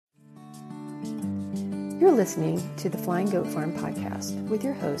You're listening to the Flying Goat Farm podcast with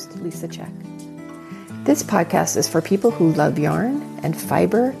your host, Lisa Check. This podcast is for people who love yarn and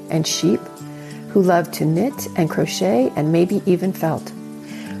fiber and sheep, who love to knit and crochet and maybe even felt.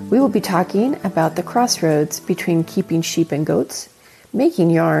 We will be talking about the crossroads between keeping sheep and goats, making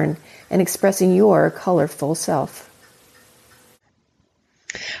yarn, and expressing your colorful self.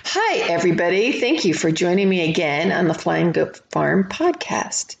 Hi, everybody. Thank you for joining me again on the Flying Goat Farm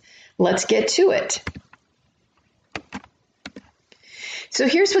podcast. Let's get to it. So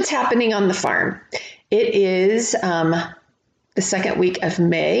here's what's happening on the farm. It is the second week of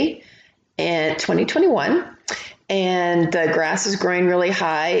May and 2021, and the grass is growing really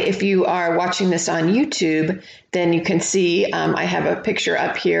high. If you are watching this on YouTube, then you can see I have a picture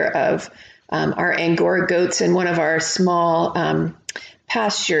up here of our Angora goats in one of our small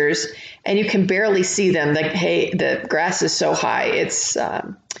pastures, and you can barely see them. The grass is so high. It's, I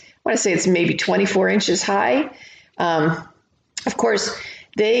want to say it's maybe 24 inches high. Of course,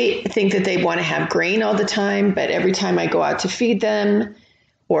 they think that they want to have grain all the time, but every time I go out to feed them,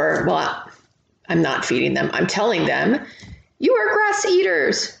 I'm not feeding them. I'm telling them, you are grass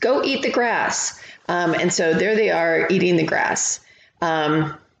eaters. Go eat the grass. And so there they are eating the grass.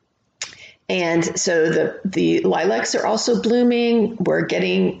 And so the lilacs are also blooming. We're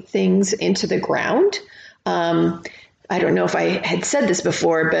getting things into the ground. I don't know if I had said this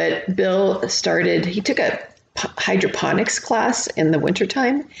before, but Bill he took a hydroponics class in the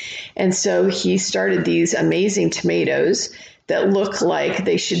wintertime. And so he started these amazing tomatoes that look like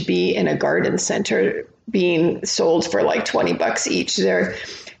they should be in a garden center being sold for like $20 each. They're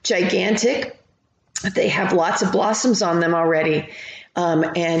gigantic. They have lots of blossoms on them already.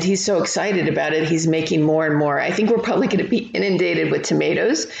 And he's so excited about it. He's making more and more. I think we're probably going to be inundated with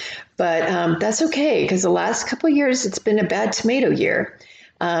tomatoes, but that's okay because the last couple of years, it's been a bad tomato year.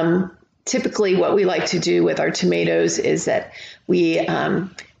 Typically, what we like to do with our tomatoes is that we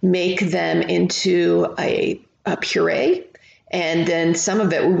make them into a puree, and then some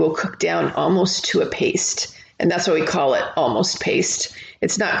of it we will cook down almost to a paste. And that's what we call it, almost paste.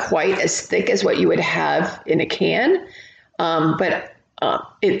 It's not quite as thick as what you would have in a can, but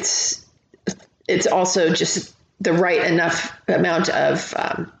it's also just the right enough amount of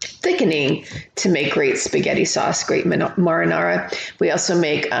thickening to make great spaghetti sauce, great marinara. We also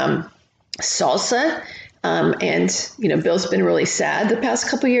make salsa. And, Bill's been really sad the past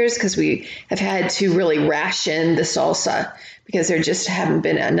couple of years because we have had to really ration the salsa because there just haven't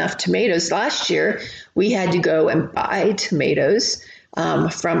been enough tomatoes. Last year, we had to go and buy tomatoes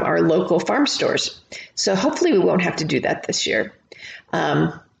from our local farm stores. So hopefully we won't have to do that this year.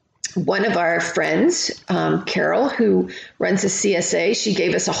 One of our friends, Carol, who runs a CSA, she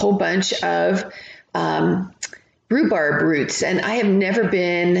gave us a whole bunch of rhubarb roots, and I have never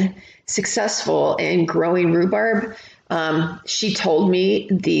been successful in growing rhubarb. She told me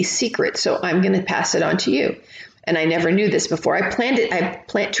the secret, so I'm going to pass it on to you. And I never knew this before. I tried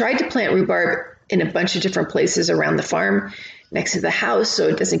to plant rhubarb in a bunch of different places around the farm, next to the house, so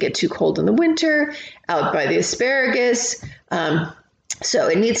it doesn't get too cold in the winter, out by the asparagus. So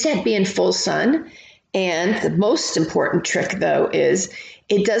it needs to be in full sun. And the most important trick, though, is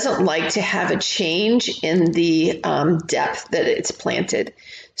it doesn't like to have a change in the depth that it's planted.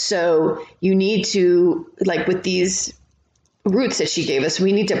 So you need to, like with these roots that she gave us,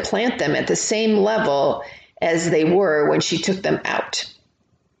 we need to plant them at the same level as they were when she took them out.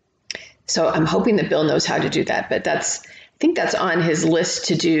 So I'm hoping that Bill knows how to do that, but I think that's on his list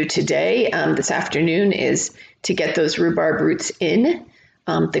to do today, this afternoon, is to get those rhubarb roots in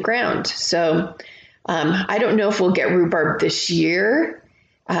the ground. So I don't know if we'll get rhubarb this year.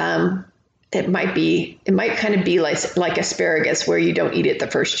 It might kind of be like asparagus where you don't eat it the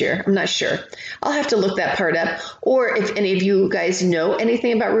first year. I'm not sure. I'll have to look that part up. Or if any of you guys know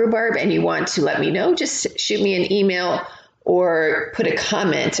anything about rhubarb and you want to let me know, just shoot me an email or put a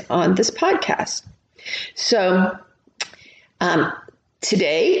comment on this podcast. So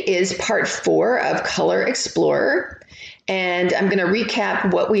today is part 4 of Color Explorer, and I'm going to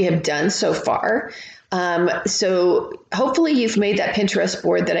recap what we have done so far. So hopefully you've made that Pinterest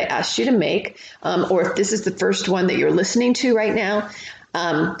board that I asked you to make, or if this is the first one that you're listening to right now,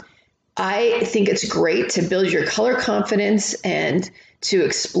 I think it's great to build your color confidence and to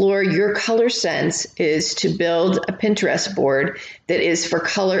explore your color sense is to build a Pinterest board that is for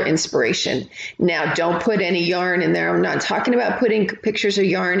color inspiration. Now, don't put any yarn in there. I'm not talking about putting pictures of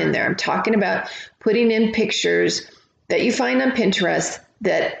yarn in there. I'm talking about putting in pictures that you find on Pinterest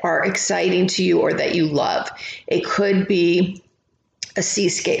that are exciting to you or that you love. It could be a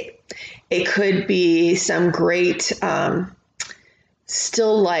seascape. It could be some great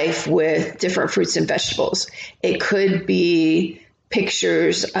still life with different fruits and vegetables. It could be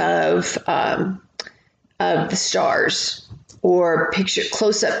pictures of the stars, or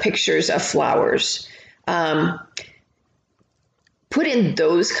close-up pictures of flowers. Put in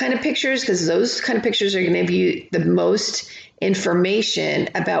those kind of pictures, because those kind of pictures are going to give you the most information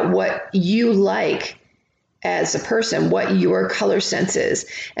about what you like as a person, what your color sense is.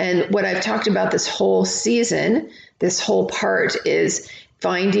 And what I've talked about this whole season, this whole part, is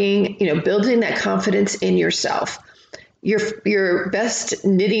finding, building that confidence in yourself. Your best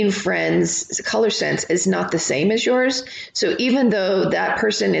knitting friend's color sense is not the same as yours. So even though that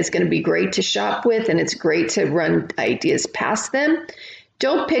person is going to be great to shop with and it's great to run ideas past them,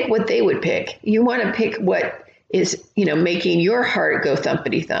 don't pick what they would pick. You want to pick what is, making your heart go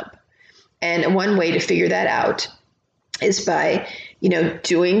thumpity thump. And one way to figure that out is by,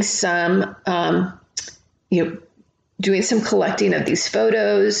 doing some collecting of these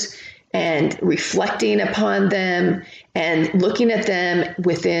photos and reflecting upon them and looking at them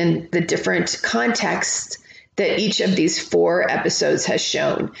within the different contexts that each of these 4 episodes has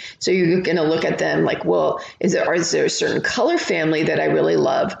shown. So you're going to look at them like, well, is there a certain color family that I really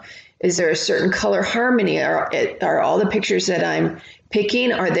love? Is there a certain color harmony? Are all the pictures that I'm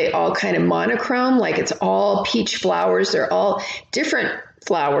picking, are they all kind of monochrome? Like it's all peach flowers. They're all different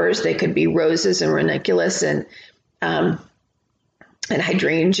flowers. They could be roses and ranunculus and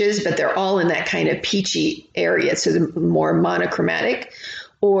hydrangeas, but they're all in that kind of peachy area. So the more monochromatic.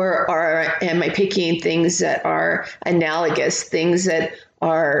 Or am I picking things that are analogous, things that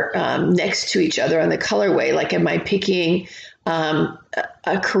are next to each other on the colorway? Like, am I picking a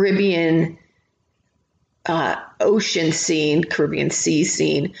Caribbean ocean scene, Caribbean sea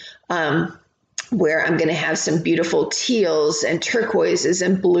scene, where I'm going to have some beautiful teals and turquoises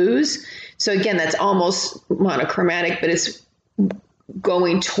and blues? So again, that's almost monochromatic, but it's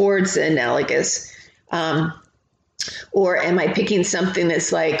going towards the analogous. Or am I picking something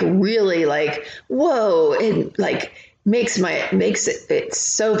that's like really like, whoa, it like makes it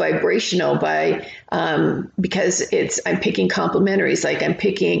so vibrational by because I'm picking complementaries, like I'm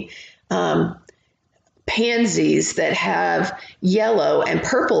picking pansies that have yellow and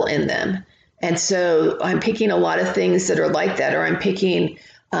purple in them. And so I'm picking a lot of things that are like that, or I'm picking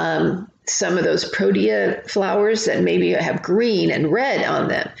some of those protea flowers that maybe have green and red on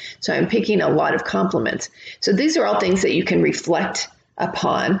them. So I'm picking a lot of complements. So these are all things that you can reflect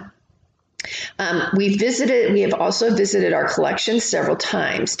upon. We have also visited our collection several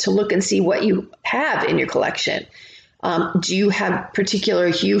times to look and see what you have in your collection. Do you have particular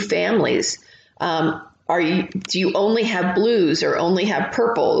hue families? Do you only have blues or only have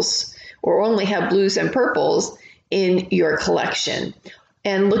purples or only have blues and purples in your collection?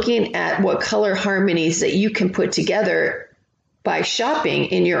 And looking at what color harmonies that you can put together by shopping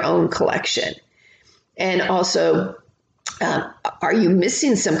in your own collection. And also, are you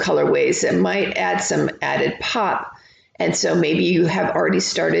missing some colorways that might add some added pop? And so maybe you have already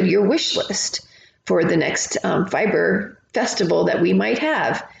started your wish list for the next fiber festival that we might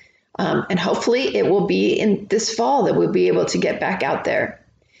have. And hopefully it will be in this fall that we'll be able to get back out there.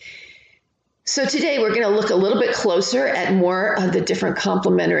 So today we're going to look a little bit closer at more of the different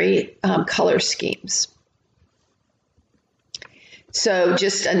complementary color schemes. So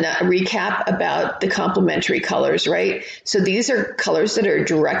just a recap about the complementary colors, right? So these are colors that are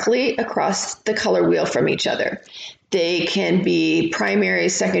directly across the color wheel from each other. They can be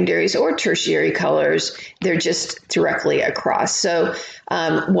primaries, secondaries, or tertiary colors. They're just directly across. So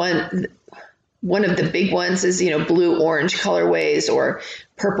one of the big ones is, blue-orange colorways or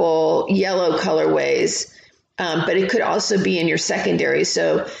purple-yellow colorways, but it could also be in your secondary.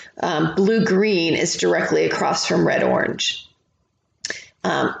 So blue-green is directly across from red-orange.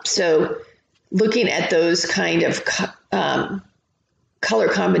 So looking at those kind of color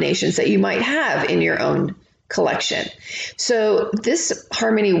combinations that you might have in your own collection. So this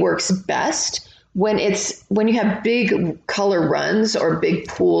harmony works best when you have big color runs or big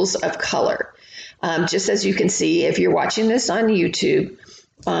pools of color. Just as you can see, if you're watching this on YouTube,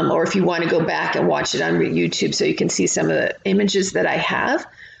 or if you want to go back and watch it on YouTube so you can see some of the images that I have,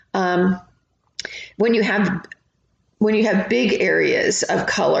 when you have big areas of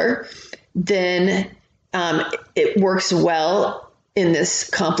color, then it works well in this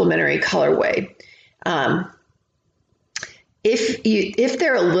complementary colorway. If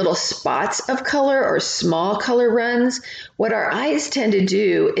there are little spots of color or small color runs, what our eyes tend to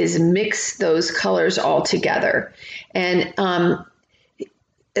do is mix those colors all together. And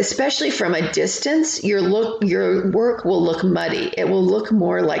especially from a distance, your work will look muddy. It will look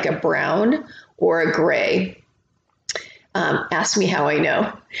more like a brown or a gray. Ask me how I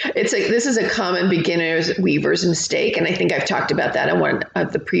know. This is a common beginner's weaver's mistake, and I think I've talked about that in one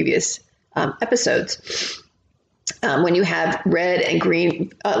of the previous episodes. When you have red and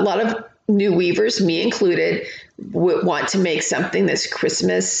green, a lot of new weavers, me included, want to make something that's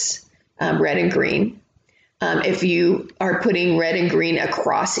Christmas red and green. If you are putting red and green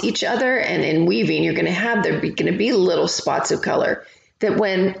across each other, and in weaving, you're going to have there going to be little spots of color that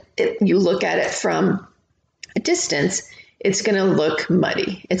when you look at it from a distance, it's going to look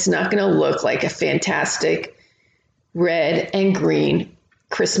muddy. It's not going to look like a fantastic red and green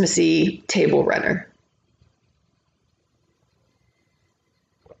Christmassy table runner.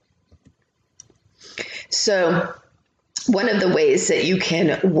 So one of the ways that you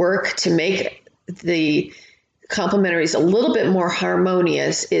can work to make the complementaries a little bit more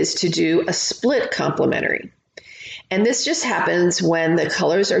harmonious is to do a split complementary. And this just happens when the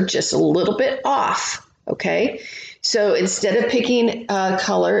colors are just a little bit off, okay? So instead of picking a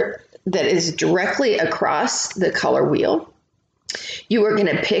color that is directly across the color wheel, you are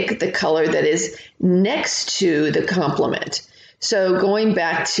going to pick the color that is next to the complement. So going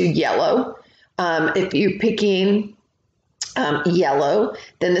back to yellow, if you're picking yellow,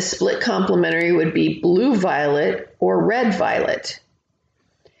 then the split complementary would be blue violet or red violet.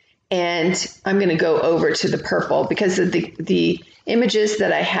 And I'm going to go over to the purple because of the images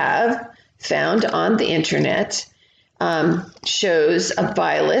that I have found on the internet shows a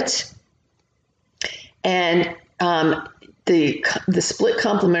violet, and the split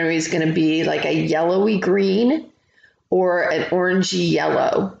complementary is going to be like a yellowy green or an orangey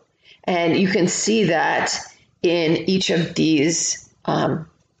yellow. And you can see that in each of these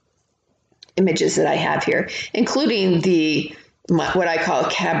images that I have here, including what I call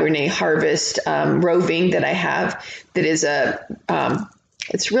Cabernet Harvest roving that I have. That is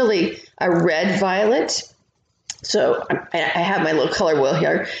it's really a red violet. So I have my little color wheel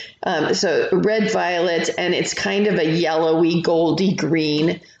here. So red violet, and it's kind of a yellowy, goldy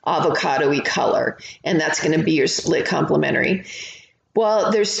green, avocado-y color, and that's going to be your split complementary.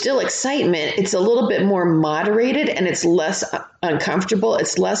 While there's still excitement, it's a little bit more moderated and it's less uncomfortable.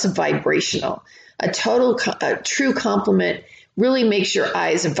 It's less vibrational. A true complement really makes your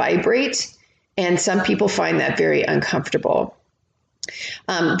eyes vibrate, and some people find that very uncomfortable.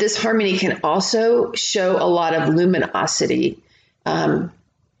 This harmony can also show a lot of luminosity.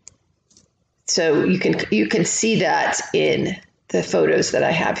 So you can see that in the photos that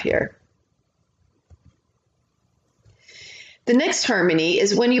I have here. The next harmony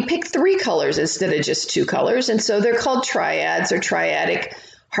is when you pick 3 colors instead of just 2 colors. And so they're called triads or triadic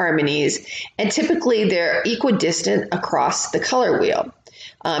harmonies. And typically they're equidistant across the color wheel.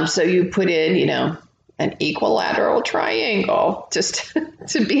 So you put in, an equilateral triangle just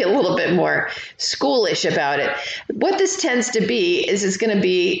to be a little bit more schoolish about it. What this tends to be is it's going to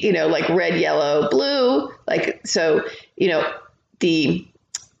be, like red, yellow, blue. The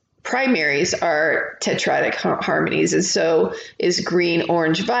primaries are tetradic harmonies, and so is green,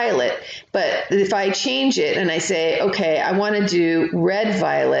 orange, violet. But if I change it and I say, okay, I want to do red,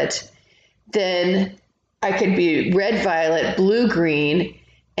 violet, then I could be red, violet, blue, green,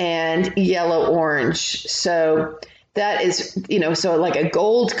 and yellow, orange. So that is, so like a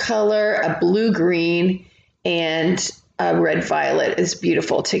gold color, a blue, green, and a red, violet is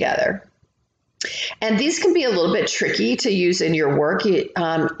beautiful together. And these can be a little bit tricky to use in your work.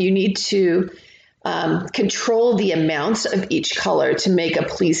 You need to control the amounts of each color to make a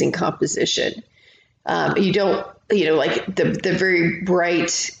pleasing composition. You don't, like the very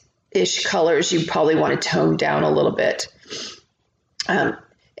bright-ish colors, you probably want to tone down a little bit.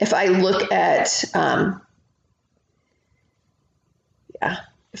 If I look at,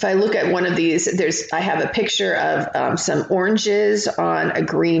 if I look at one of these, I have a picture of some oranges on a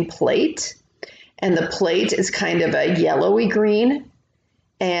green plate. And the plate is kind of a yellowy green.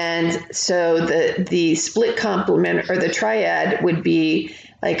 And so the split complement or the triad would be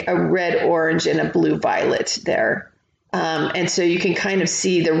like a red, orange, and a blue violet there. And so you can kind of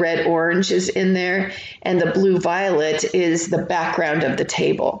see the red orange is in there, and the blue violet is the background of the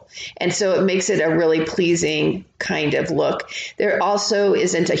table. And so it makes it a really pleasing kind of look. There also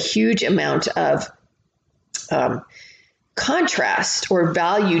isn't a huge amount of contrast or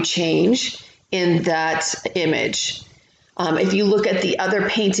value change in that image. If you look at the other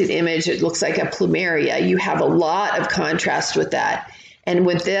painted image, it looks like a plumeria. You have a lot of contrast with that. And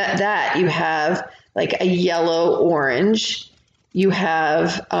with that you have like a yellow orange. You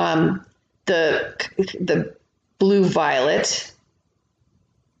have the blue violet,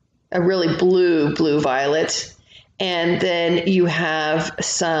 a really blue violet. And then you have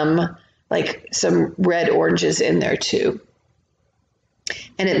some like some red oranges in there too.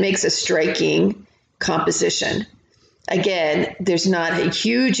 And it makes a striking composition. Again, there's not a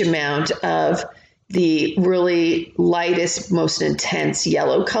huge amount of the really lightest, most intense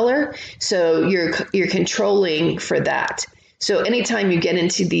yellow color. So you're controlling for that. So anytime you get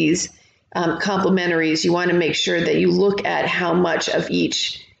into these complementaries, you want to make sure that you look at how much of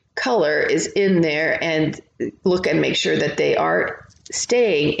each color is in there and look and make sure that they are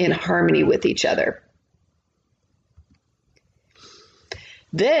staying in harmony with each other.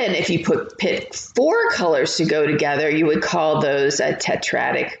 Then if you pick 4 colors to go together, you would call those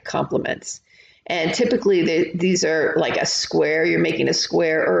tetradic complements. And typically these are like a square. You're making a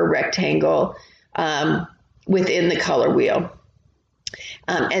square or a rectangle within the color wheel.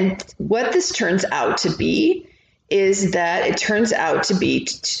 And what this turns out to be is that it turns out to be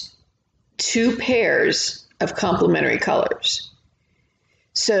 2 pairs of complementary colors.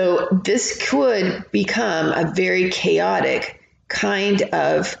 So this could become a very chaotic kind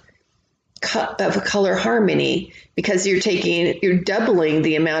of color harmony because you're doubling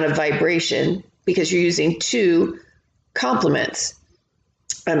the amount of vibration because you're using 2 complements.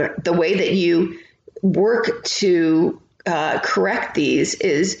 And the way that you work to correct these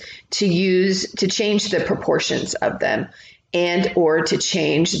is to change the proportions of them and or to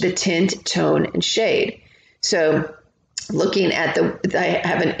change the tint, tone, and shade. So looking at I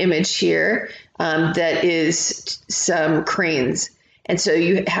have an image here that is some cranes. And so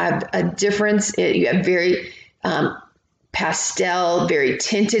you have a difference. You have very pastel, very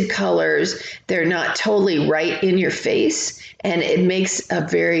tinted colors. They're not totally right in your face, and it makes a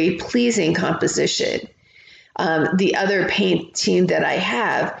very pleasing composition. The other painting that I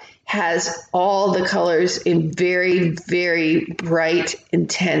have has all the colors in very, very bright,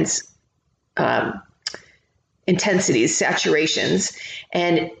 intense intensities, saturations,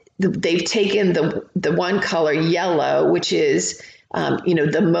 and they've taken the one color yellow, which is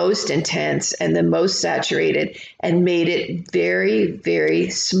the most intense and the most saturated, and made it very, very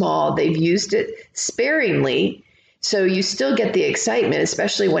small. They've used it sparingly, so you still get the excitement,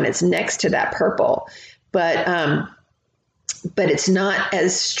 especially when it's next to that purple. But it's not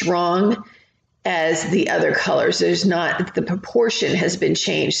as strong as the other colors. The proportion has been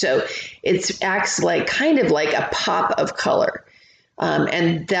changed, so it acts like kind of like a pop of color,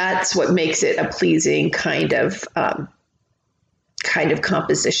 and that's what makes it a pleasing kind of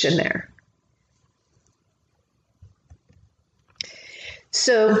composition there.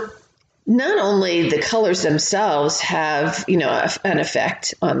 So not only the colors themselves have, an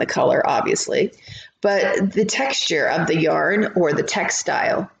effect on the color, obviously, but the texture of the yarn or the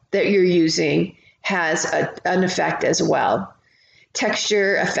textile that you're using has an effect as well.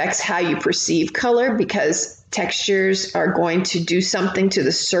 Texture affects how you perceive color because textures are going to do something to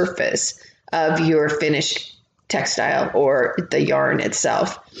the surface of your finished textile or the yarn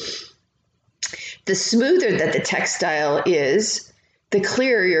itself. The smoother that the textile is, the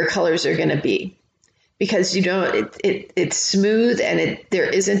clearer your colors are going to be, because it's smooth and there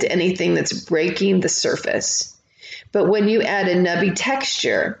isn't anything that's breaking the surface. But when you add a nubby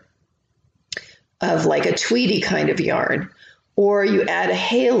texture of like a tweedy kind of yarn, or you add a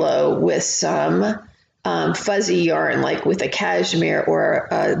halo with some fuzzy yarn, like with a cashmere or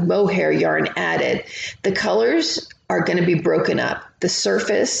a mohair yarn added, the colors are going to be broken up. The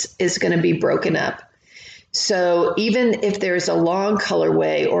surface is going to be broken up. So even if there's a long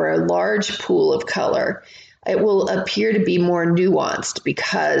colorway or a large pool of color, it will appear to be more nuanced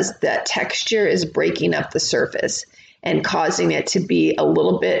because that texture is breaking up the surface and causing it to be a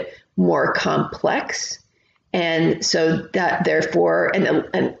little bit more complex. And so that therefore,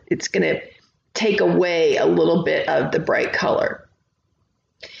 and it's going to take away a little bit of the bright color.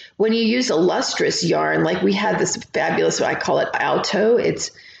 When you use a lustrous yarn, like we have this fabulous, I call it Alto.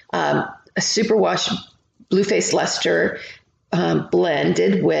 It's a superwash Blueface luster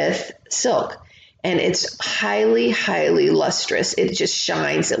blended with silk. And it's highly, highly lustrous. It just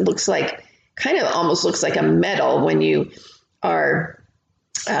shines. It looks like, almost looks like a metal when you have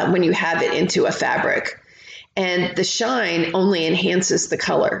it into a fabric. And the shine only enhances the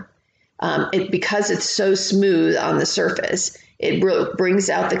color. Because it's so smooth on the surface, it brings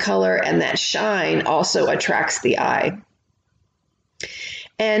out the color, and that shine also attracts the eye.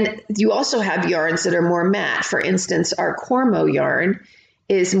 And you also have yarns that are more matte. For instance, our Cormo yarn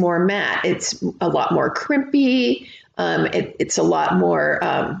is more matte. It's a lot more crimpy. It's a lot more,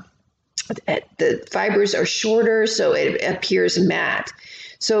 the fibers are shorter, so it appears matte.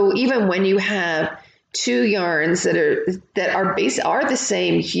 So even when you have two yarns that are the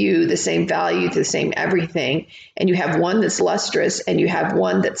same hue, the same value, the same everything, and you have one that's lustrous and you have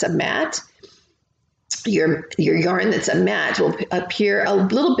one that's a matte, your yarn that's a matte will appear a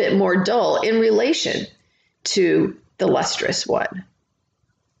little bit more dull in relation to the lustrous one.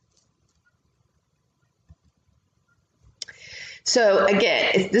 So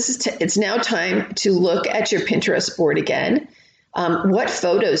again, it's now time to look at your Pinterest board again. What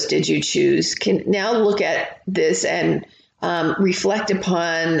photos did you choose? Can now look at this and reflect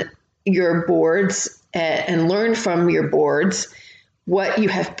upon your boards and learn from your boards what you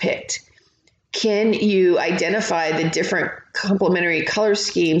have picked. Can you identify the different complementary color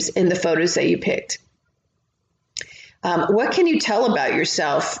schemes in the photos that you picked? What can you tell about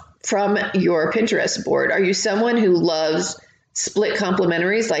yourself from your Pinterest board? Are you someone who loves split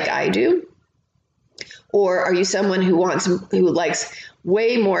complementaries like I do? Or are you someone who likes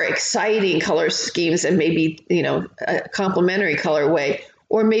way more exciting color schemes and maybe, a complementary colorway,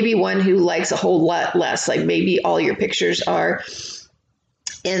 or maybe one who likes a whole lot less, like maybe all your pictures are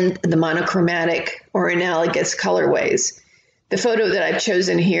in the monochromatic or analogous colorways. The photo that I've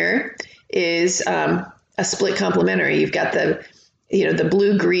chosen here is a split complementary. You've got the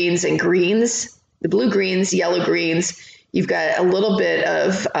blue greens and greens, the blue greens, yellow greens. You've got a little bit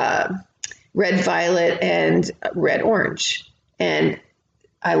of red violet and red orange. And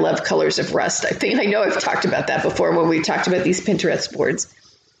I love colors of rust. I know I've talked about that before when we talked about these Pinterest boards.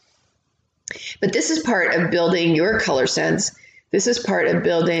 But this is part of building your color sense. This is part of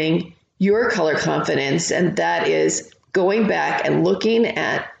building your color confidence. And that is going back and looking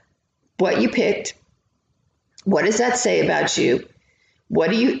at what you picked. What does that say about you?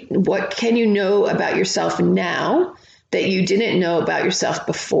 What can you know about yourself now that you didn't know about yourself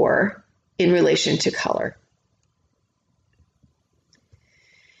before in relation to color?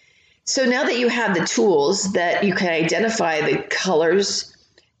 So now that you have the tools that you can identify the colors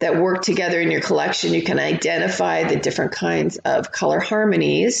that work together in your collection, you can identify the different kinds of color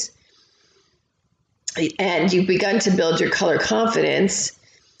harmonies, and you've begun to build your color confidence.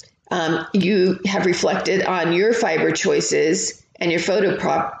 You have reflected on your fiber choices and your photo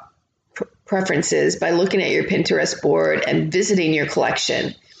preferences by looking at your Pinterest board and visiting your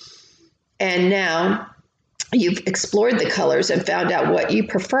collection. And now you've explored the colors and found out what you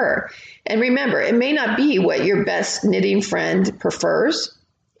prefer. And remember, it may not be what your best knitting friend prefers.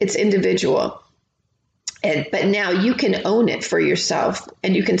 It's individual. But now you can own it for yourself,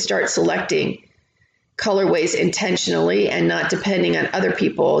 and you can start selecting colorways intentionally and not depending on other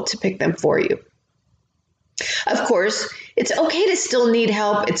people to pick them for you. Of course, it's okay to still need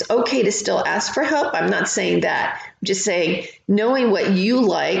help. It's okay to still ask for help. I'm not saying that. I'm just saying knowing what you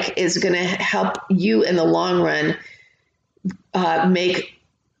like is going to help you in the long run make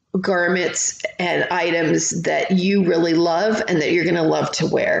garments and items that you really love and that you're going to love to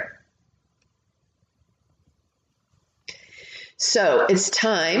wear. So it's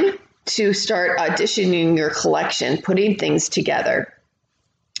time to start auditioning your collection, putting things together.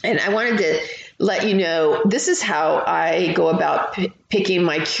 And I wanted to let you know, this is how I go about picking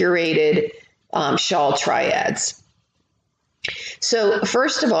my curated shawl triads. So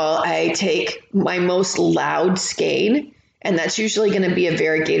first of all, I take my most loud skein, and that's usually going to be a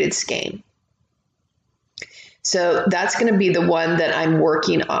variegated skein. So that's going to be the one that I'm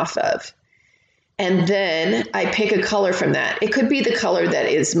working off of. And then I pick a color from that. It could be the color that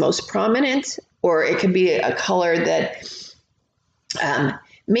is most prominent, or it could be a color that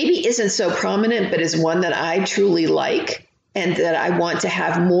maybe isn't so prominent, but is one that I truly like and that I want to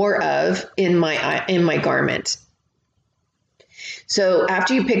have more of in my garment. So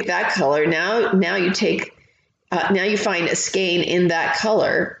after you pick that color, now you find a skein in that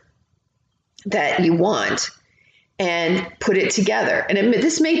color that you want and put it together. And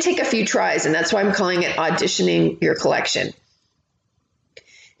this may take a few tries, and that's why I'm calling it auditioning your collection.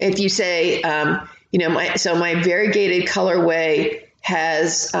 If you say, my variegated colorway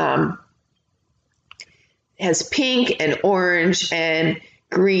has pink and orange and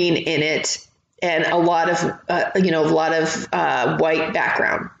green in it, and a lot of white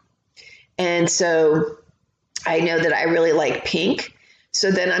background. And so I know that I really like pink. So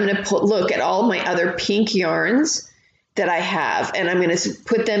then I'm going to look at all my other pink yarns that I have, and I'm going to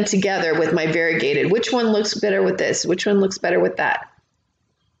put them together with my variegated. Which one looks better with this? Which one looks better with that?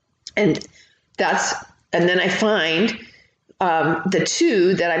 And then I find the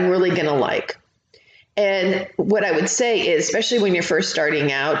two that I'm really going to like. And what I would say is, especially when you're first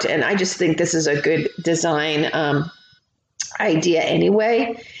starting out, and I just think this is a good design idea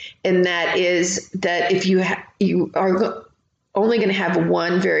anyway, and that is that if you are only going to have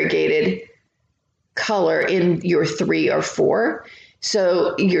one variegated color in your 3 or 4.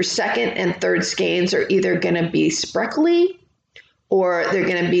 So your second and third skeins are either going to be spreckly or they're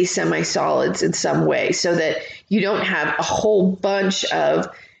going to be semi-solids in some way, so that you don't have a whole bunch of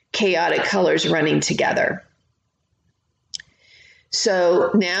chaotic colors running together.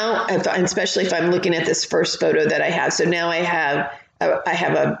 So now, especially if I'm looking at this first photo that I have, so now I have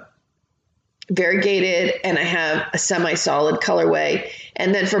a variegated and I have a semi-solid colorway.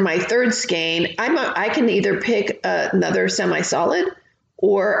 And then for my third skein, I can either pick another semi-solid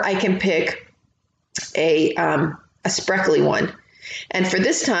or I can pick a spreckly one. And for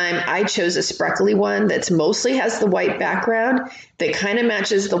this time, I chose a spreckly one that's mostly has the white background that kind of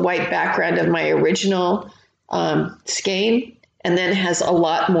matches the white background of my original skein, and then has a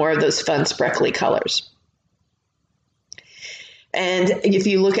lot more of those fun spreckly colors. And if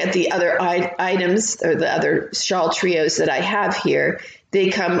you look at the other items or the other shawl trios that I have here, they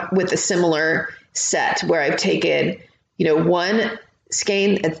come with a similar set where I've taken, one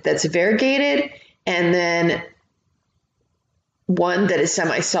skein that's variegated and then one that is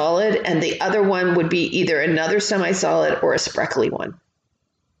semi-solid, and the other one would be either another semi-solid or a spreckly one.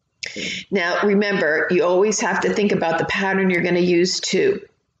 Now, remember, you always have to think about the pattern you're going to use too.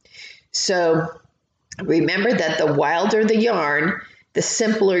 So remember that the wilder the yarn, the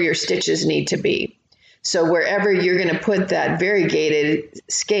simpler your stitches need to be. So wherever you're going to put that variegated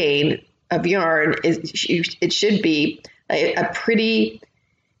skein of yarn, it should be a pretty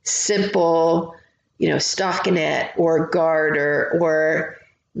simple, stockinette or garter or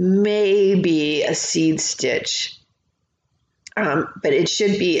maybe a seed stitch. But it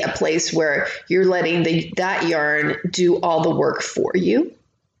should be a place where you're letting that yarn do all the work for you.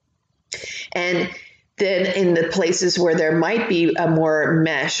 And then in the places where there might be a more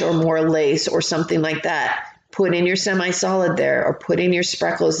mesh or more lace or something like that, put in your semi-solid there or put in your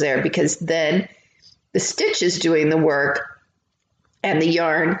spreckles there, because then the stitch is doing the work and the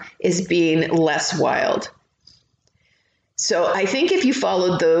yarn is being less wild. So I think if you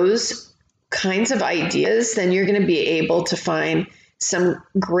follow those kinds of ideas, then you're going to be able to find some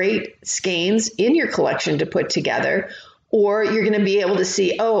great skeins in your collection to put together, or you're going to be able to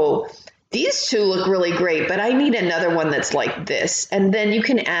see, oh, these two look really great, but I need another one that's like this. And then you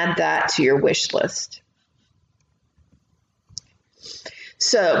can add that to your wish list.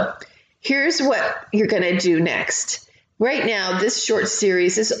 So here's what you're going to do next. Right now, this short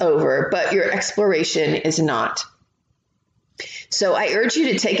series is over, but your exploration is not. So I urge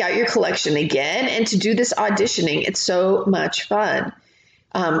you to take out your collection again and to do this auditioning. It's so much fun.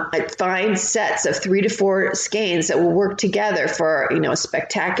 Find sets of 3 to 4 skeins that will work together for, a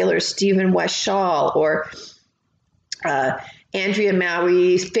spectacular Stephen West shawl or Andrea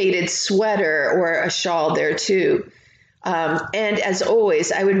Maui faded sweater or a shawl there too. And as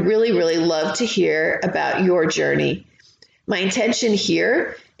always, I would really, really love to hear about your journey. My intention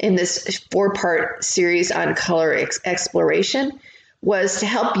here in this 4-part series on color exploration was to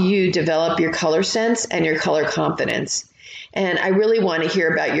help you develop your color sense and your color confidence. And I really want to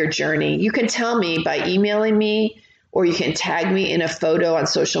hear about your journey. You can tell me by emailing me, or you can tag me in a photo on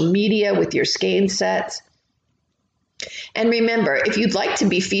social media with your skein sets. And remember, if you'd like to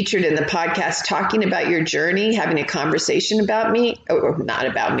be featured in the podcast talking about your journey, having a conversation about me, or not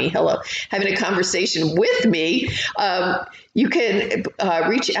about me, having a conversation with me, you can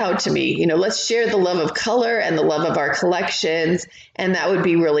reach out to me. Let's share the love of color and the love of our collections, and that would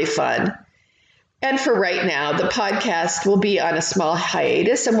be really fun. And for right now, the podcast will be on a small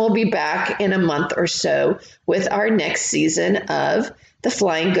hiatus, and we'll be back in a month or so with our next season of the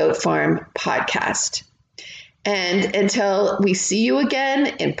Flying Goat Farm podcast. And until we see you again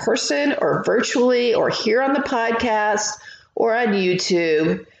in person or virtually or here on the podcast or on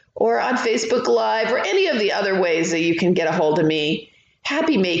YouTube or on Facebook Live or any of the other ways that you can get a hold of me,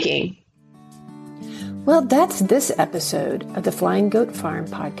 happy making. Well, that's this episode of the Flying Goat Farm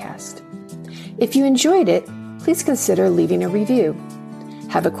podcast. If you enjoyed it, please consider leaving a review.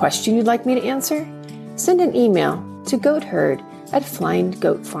 Have a question you'd like me to answer? Send an email to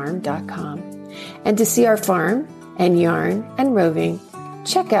goatherd@flyinggoatfarm.com. And to see our farm and yarn and roving,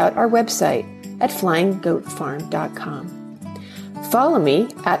 check out our website at flyinggoatfarm.com. Follow me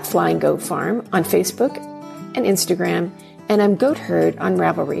at Flying Goat Farm on Facebook and Instagram, and I'm Goat Herd on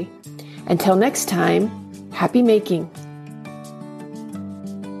Ravelry. Until next time, happy making.